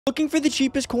Looking for the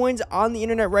cheapest coins on the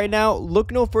internet right now?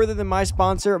 Look no further than my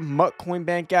sponsor, Mutt Coin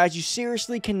Bank, guys. You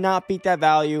seriously cannot beat that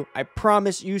value. I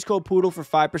promise. Use code Poodle for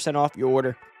 5% off your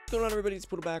order. What's going on, everybody? It's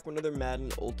Poodle back with another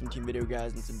Madden Ultimate Team video,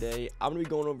 guys. And today, I'm going to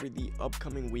be going over the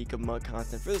upcoming week of Mutt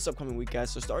content for this upcoming week,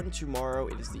 guys. So starting tomorrow,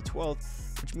 it is the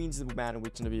 12th, which means the Madden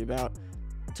week's going to be about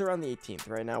to around the 18th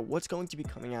right now. What's going to be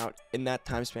coming out in that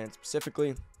time span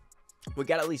specifically? We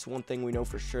got at least one thing we know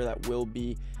for sure that will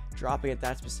be dropping at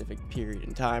that specific period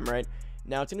in time, right?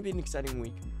 Now, it's going to be an exciting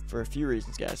week for a few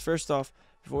reasons, guys. First off,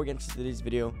 before we get into today's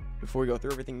video, before we go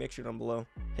through everything, make sure down below,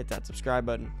 hit that subscribe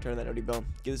button, turn on that notification bell,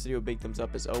 give this video a big thumbs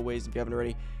up as always. If you haven't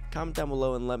already, comment down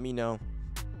below and let me know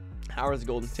how is the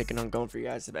golden ticket on going for you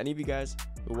guys. If any of you guys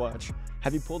who watch,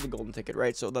 have you pulled the golden ticket,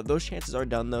 right? So those chances are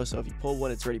done though. So if you pull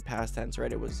one, it's already past tense,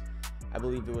 right? It was, I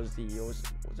believe it was the,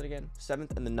 what was it again?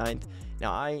 7th and the 9th.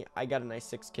 Now I got a nice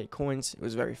 6K coins. It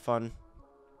was very fun.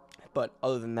 But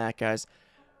other than that, guys,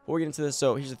 before we get into this,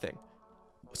 so here's the thing.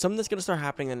 Something that's going to start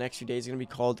happening in the next few days is going to be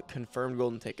called confirmed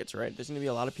golden tickets, right? There's going to be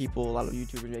a lot of people, a lot of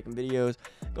YouTubers making videos,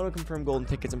 going to confirm golden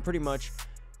tickets, and pretty much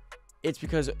it's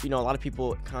because, you know, a lot of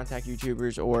people contact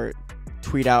YouTubers or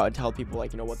tweet out and tell people,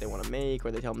 like, you know, what they want to make,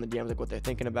 or they tell them the DMs, like, what they're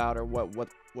thinking about, or what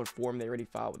form they already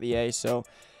filed with EA. So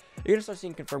you're going to start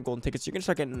seeing confirmed golden tickets. You're going to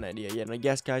start getting an idea. Yeah, and I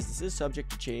guess, guys, this is subject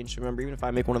to change. So remember, even if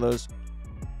I make one of those,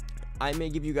 I may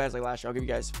give you guys, like last year, I'll give you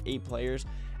guys 8 players,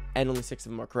 and only 6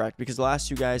 of them are correct. Because the last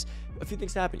 2 guys, a few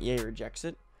things happen. EA rejects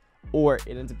it, or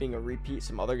it ends up being a repeat.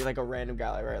 Some other, like a random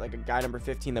guy, right? Like a guy number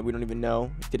 15 that we don't even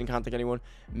know, didn't contact anyone,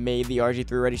 made the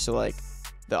RG3 already. So, like,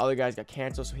 the other guys got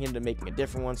canceled, so he ended up making a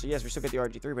different one. So, yes, we still get the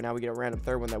RG3, but now we get a random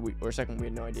third one that or second we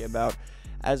had no idea about.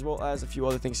 As well as a few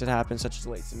other things that happen, such as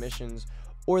late submissions.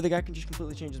 Or the guy can just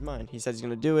completely change his mind. He says he's going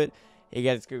to do it. He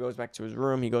goes back to his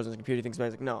room. He goes on his computer. He thinks about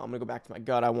it. He's like, no, I'm going to go back to my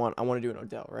gut. I want to do an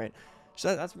Odell, right?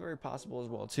 So that's very possible as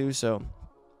well, too. So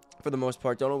for the most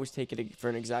part, don't always take it for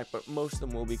an exact, but most of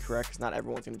them will be correct because not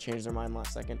everyone's going to change their mind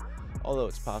last second, although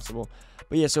it's possible.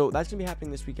 But yeah, so that's going to be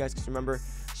happening this week, guys, because remember,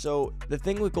 so the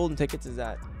thing with golden tickets is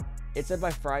that it said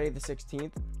by Friday the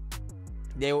 16th,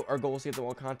 our goal is to get them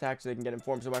all contact so they can get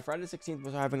informed. So by Friday the 16th,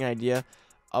 we're having an idea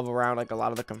of around like a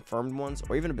lot of the confirmed ones,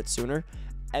 or even a bit sooner.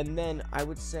 And then I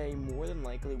would say more than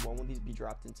likely one of these be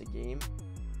dropped into game.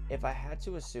 If I had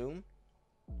to assume,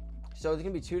 so it's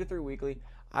gonna be 2 to 3 weekly.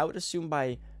 I would assume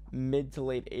by mid to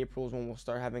late April is when we'll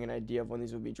start having an idea of when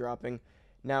these will be dropping.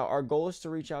 Now our goal is to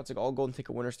reach out to all golden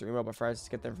ticket winners through email by Friday to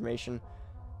get the information.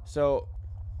 So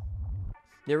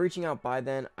they're reaching out by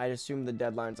then. I'd assume the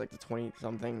deadline's like the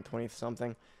 20th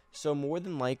something. So more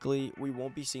than likely, we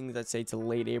won't be seeing, let's say, till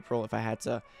late April if I had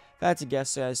to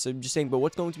guess, guys. So I'm just saying, but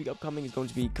what's going to be upcoming is going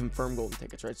to be confirmed golden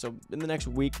tickets, right? So in the next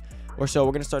week or so,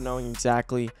 we're going to start knowing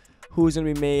exactly who's going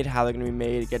to be made, how they're going to be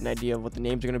made, get an idea of what the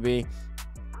names are going to be.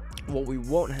 What we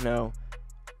won't know,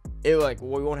 what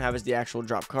we won't have is the actual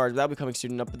drop cards. That'll be coming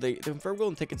soon enough. But the confirmed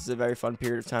golden tickets is a very fun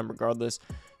period of time regardless.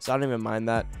 So I don't even mind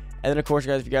that. And then, of course,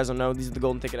 guys, if you guys don't know, these are the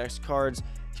golden ticket X cards.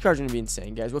 These cards are going to be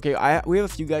insane, guys. Okay, we have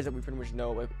a few guys that we pretty much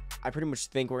know. Like, I pretty much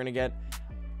think we're going to get.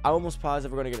 I'm almost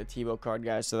positive we're going to get a Tebow card,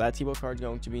 guys. So that Tebow card is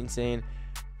going to be insane.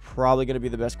 Probably going to be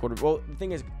the best quarterback. Well, the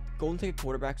thing is, golden ticket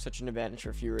quarterback is such an advantage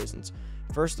for a few reasons.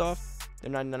 First off,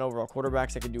 they're 99 overall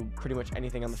quarterbacks that can do pretty much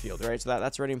anything on the field, right? So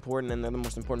that's really important, and they're the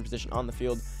most important position on the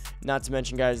field. Not to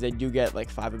mention, guys, they do get like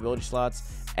 5 ability slots,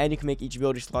 and you can make each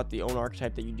ability slot the own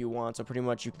archetype that you do want. So pretty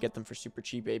much you can get them for super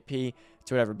cheap AP to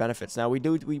whatever benefits. Now we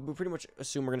pretty much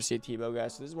assume we're gonna see a Tebow,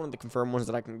 guys. So this is one of the confirmed ones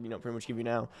that I can, you know, pretty much give you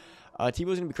now.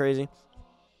 Tebow's gonna be crazy.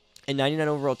 And 99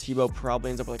 overall Tebow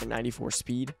probably ends up with like a 94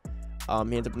 speed. He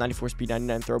ends up with 94 speed,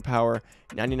 99 throw power,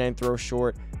 99 throw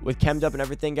short. With chemmed up and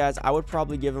everything, guys, I would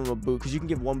probably give him a boost, because you can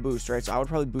give one boost, right? So I would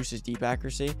probably boost his deep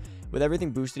accuracy. With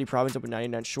everything boosted, he probably ends up with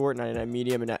 99 short, 99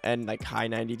 medium, and like high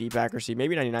 90 deep accuracy.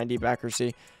 Maybe 99 deep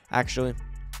accuracy, actually.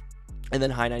 And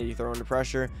then high 90 throw under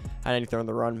pressure, high 90 throw on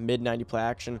the run, mid 90 play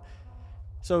action.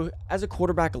 So as a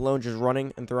quarterback alone, just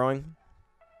running and throwing,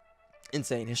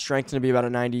 insane. His strength's going to be about a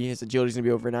 90. His agility's going to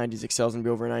be over 90. His excel's going to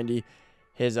be over 90.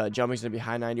 His jumping's going to be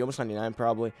high 90, almost 99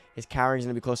 probably. His carrying's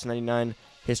going to be close to 99.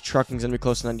 His trucking's going to be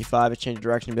close to 95. His change of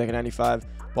direction going to be like a 95.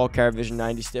 Ball carry vision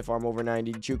 90. Stiff arm over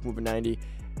 90. Juke move 90.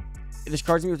 This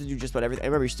card's going to be able to do just about everything.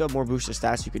 Remember, you still have more boosted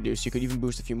stats you could do. So you could even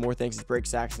boost a few more things. His break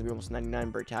sacks going to be almost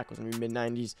 99. Break tackles going to be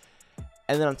mid-90s.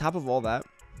 And then on top of all that,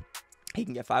 he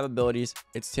can get 5 abilities.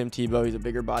 It's Tim Tebow. He's a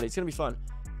bigger body. It's going to be fun.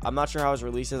 I'm not sure how his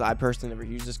release is. I personally never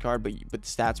used this card, but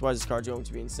stats-wise, this card's going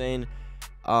to be insane.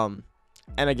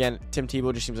 And again, Tim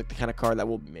Tebow just seems like the kind of card that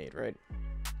will be made, right?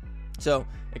 So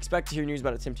expect to hear news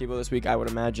about a Tim Tebow this week, I would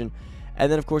imagine. And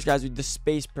then, of course, guys, the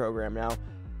space program. Now,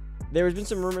 there has been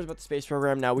some rumors about the space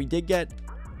program. Now, we did get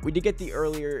we did get the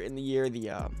earlier in the year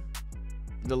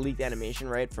the leaked animation,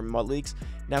 right, from Mud Leaks.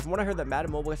 Now, from what I heard, that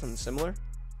Madden Mobile has something similar.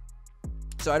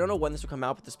 So I don't know when this will come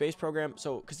out, but the space program,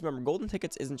 so, because remember, golden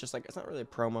tickets isn't just like, it's not really a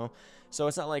promo. So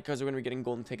it's not like, because we're going to be getting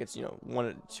golden tickets, you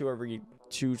know,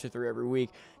 2 to 3 every week.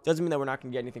 Doesn't mean that we're not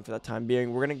going to get anything for that time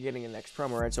being. We're going to be getting a next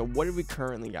promo, right? So what have we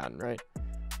currently gotten, right?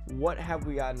 What have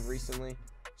we gotten recently?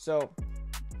 So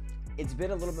it's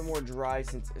been a little bit more dry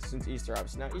since Easter,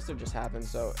 obviously. Now, Easter just happened,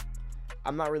 so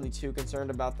I'm not really too concerned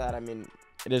about that. I mean,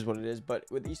 it is what it is. But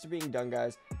with Easter being done,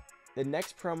 guys, the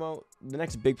next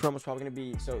big promo is probably going to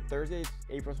be, so Thursday,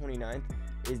 April 29th,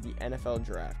 is the NFL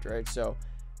draft, right? So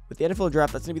with the NFL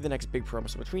draft, that's going to be the next big promo.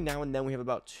 So between now and then, we have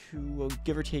about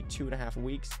give or take 2.5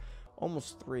 weeks,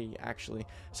 almost 3, actually.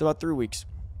 So about 3 weeks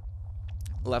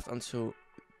left until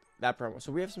that promo.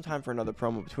 So we have some time for another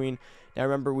promo between. Now,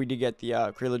 remember, we did get the,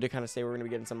 Creelo did kind of say we're going to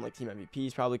be getting some, like, team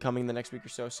MVPs probably coming the next week or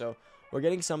so. So we're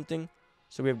getting something.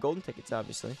 So we have golden tickets,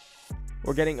 obviously.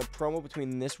 We're getting a promo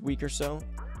between this week or so.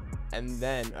 And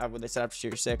then when they set up for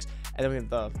Series 6, and then we have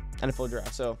the NFL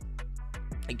draft. So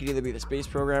it could either be the space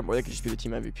program or they could just be the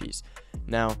team MVPs.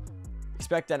 Now,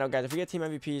 expect that. Now, guys, if we get team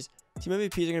MVPs are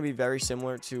going to be very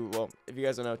similar to, well, if you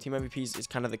guys don't know, team MVPs is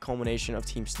kind of the culmination of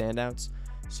team standouts.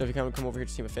 So if you come over here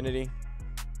to team affinity,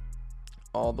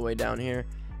 all the way down here,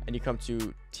 and you come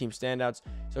to team standouts,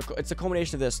 so it's a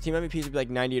culmination of this. Team MVPs would be like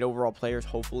 98 overall players,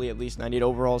 hopefully at least 98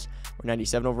 overalls or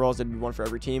 97 overalls. That'd be one for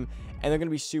every team, and they're going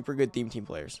to be super good team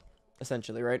players.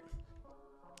 Essentially, right?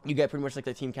 You get pretty much like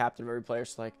the team captain of every player.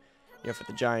 So, like, you know, for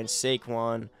the Giants,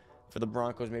 Saquon. For the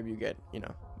Broncos, maybe you get, you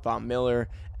know, Von Miller,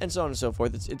 and so on and so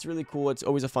forth. It's really cool. It's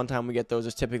always a fun time we get those.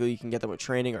 It's typically you can get them with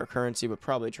training or currency, but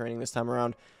probably training this time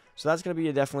around. So that's going to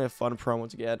be definitely a fun promo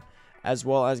to get. As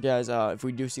well as, guys, if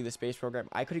we do see the space program,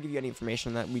 I couldn't give you any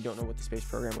information on that. We don't know what the space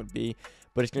program would be,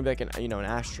 but it's going to be like an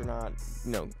astronaut,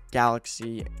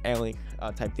 galaxy, alien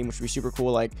type thing, which would be super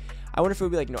cool. Like, I wonder if it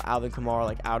would be like, Alvin Kamara,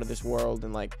 like, out of this world,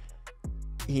 and like,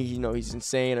 he's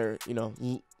insane, or,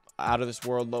 out of this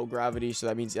world, low gravity. So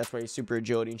that means that's why he's super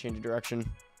agility and change of direction.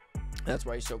 That's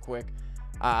why he's so quick.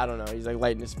 I don't know. He's like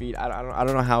lightning speed. I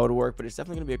don't know how it would work, but it's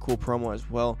definitely going to be a cool promo as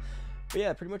well. But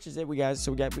yeah, pretty much is it, guys.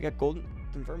 So we got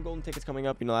confirmed golden tickets coming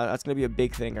up. That's gonna be a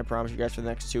big thing. I promise you guys for the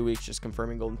next 2 weeks, just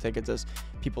confirming golden tickets as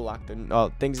people lock their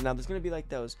things in. Now there's gonna be like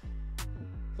those.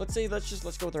 Let's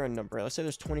go with our end number. Right? Let's say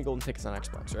there's 20 golden tickets on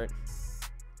Xbox, right?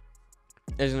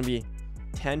 There's gonna be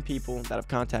 10 people that have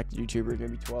contacted YouTubers,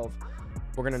 maybe 12.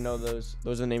 We're gonna know those.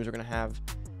 Those are the names we're gonna have.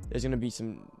 There's gonna be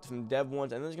some dev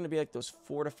ones, and there's gonna be like those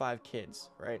 4 to 5 kids,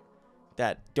 right?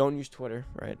 That don't use Twitter,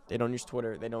 right? They don't use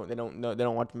Twitter. They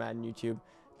don't watch Madden YouTube.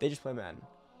 They just play Madden.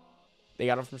 They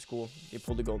got them from school. They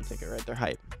pulled the golden ticket, right? They're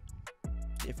hype.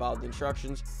 They followed the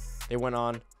instructions. They went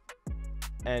on,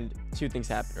 and 2 things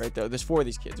happened, right? There's 4 of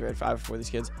these kids, right? 5 or 4 of these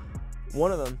kids.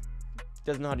 One of them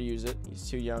doesn't know how to use it. He's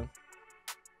too young.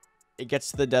 It gets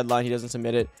to the deadline. He doesn't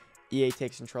submit it. EA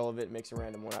takes control of it, makes a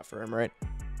random one out for him, right?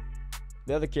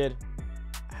 The other kid,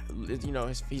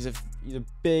 he's a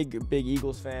big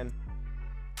Eagles fan.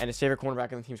 And his favorite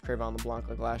cornerback on the team is Crevon LeBlanc,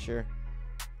 like last year.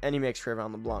 And he makes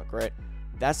Crevon LeBlanc, right?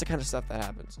 That's the kind of stuff that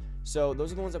happens. So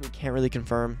those are the ones that we can't really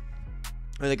confirm.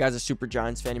 Or the guy's a super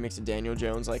Giants fan. He makes a Daniel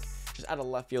Jones, like, just out of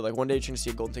left field. Like, one day you're going to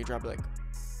see a golden ticket drop, like,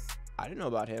 I didn't know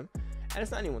about him. And it's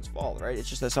not anyone's fault, right? It's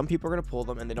just that some people are going to pull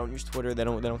them, and they don't use Twitter. They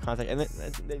don't contact, and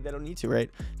they don't need to,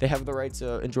 right? They have the right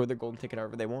to enjoy their golden ticket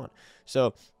however they want.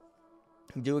 So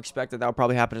do expect that will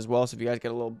probably happen as well. So if you guys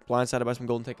get a little blindsided by some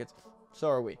golden tickets, so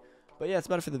are we. But yeah, that's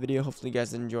about it for the video. Hopefully you guys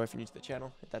did enjoy. If you're new to the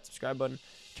channel, hit that subscribe button,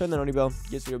 turn the noty bell,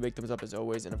 give this video a big thumbs up as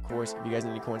always. And of course, if you guys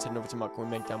need any coins, head over to my coin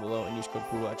bank down below and use code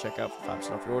Poodle at checkout for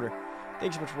 5% off your order.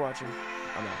 Thanks so much for watching.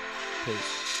 I'm out.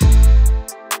 Peace.